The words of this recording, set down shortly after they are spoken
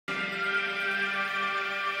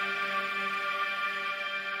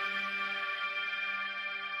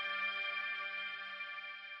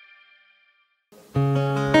I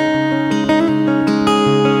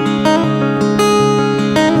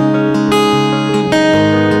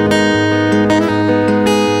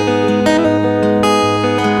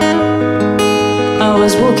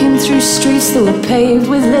was walking through streets that were paved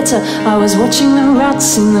with litter. I was watching the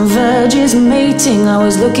rats and the verges mating. I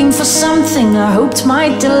was looking for something I hoped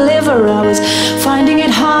might deliver. I was finding it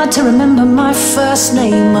hard to remember my first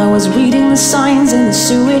name. I was reading the signs in the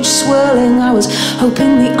sewage swirling. I was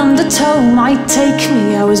hoping the undertow might take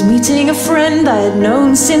me. I was meeting a friend I had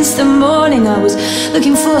known since the morning. I was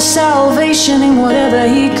looking for salvation in whatever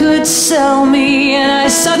he could sell me. And I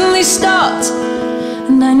suddenly stopped,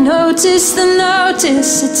 and I noticed the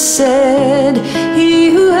notice. It said, "He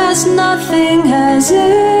who has nothing has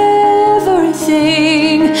everything."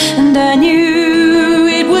 And I knew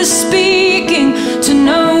it was speaking to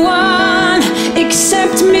no one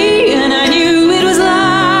except me. And I knew it was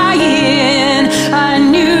lying. I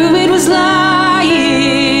knew it was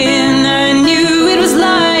lying. I knew it was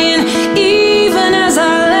lying. Even as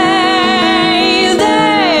I lay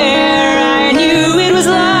there, I knew it was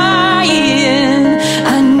lying.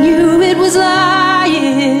 I knew it was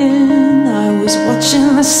lying. I was watching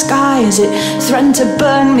the sky as it threatened to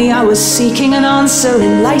burn me. I was seeking an answer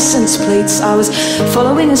in license plates. I was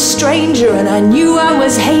following a stranger, and I knew I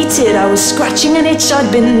was hated. I was scratching an itch I'd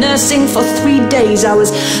been nursing for 3 days. I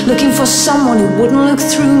was looking for someone who wouldn't look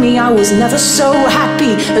through me. I was never so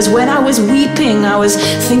happy as when I was weeping. I was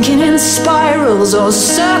thinking in spirals or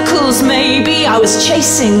circles maybe. I was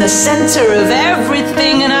chasing the center of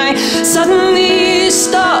everything, and I suddenly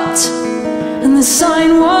stopped, and the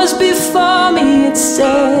sign was before me. It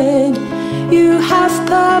said, "You have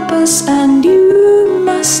purpose and you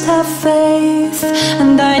must have faith."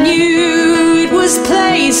 And I knew it was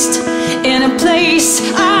placed in a place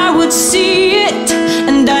I would see it.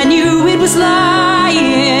 And I knew it was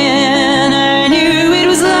lying. I knew it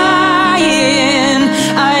was lying.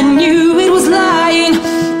 I knew it was lying.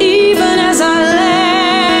 Even as I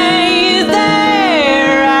lay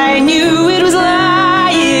there, I knew it was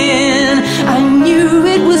lying. I knew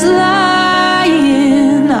it was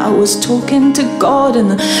lying. I was talking to God and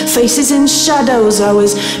the faces in shadows. I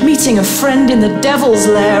was meeting a friend in the devil's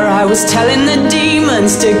lair. I was telling the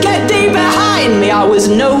demons to get thee behind me. I was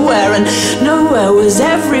nowhere, and nowhere was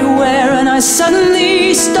everywhere. And I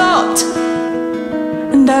suddenly stopped,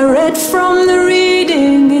 and I read from the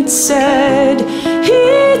reading. It said,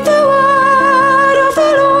 "Heed the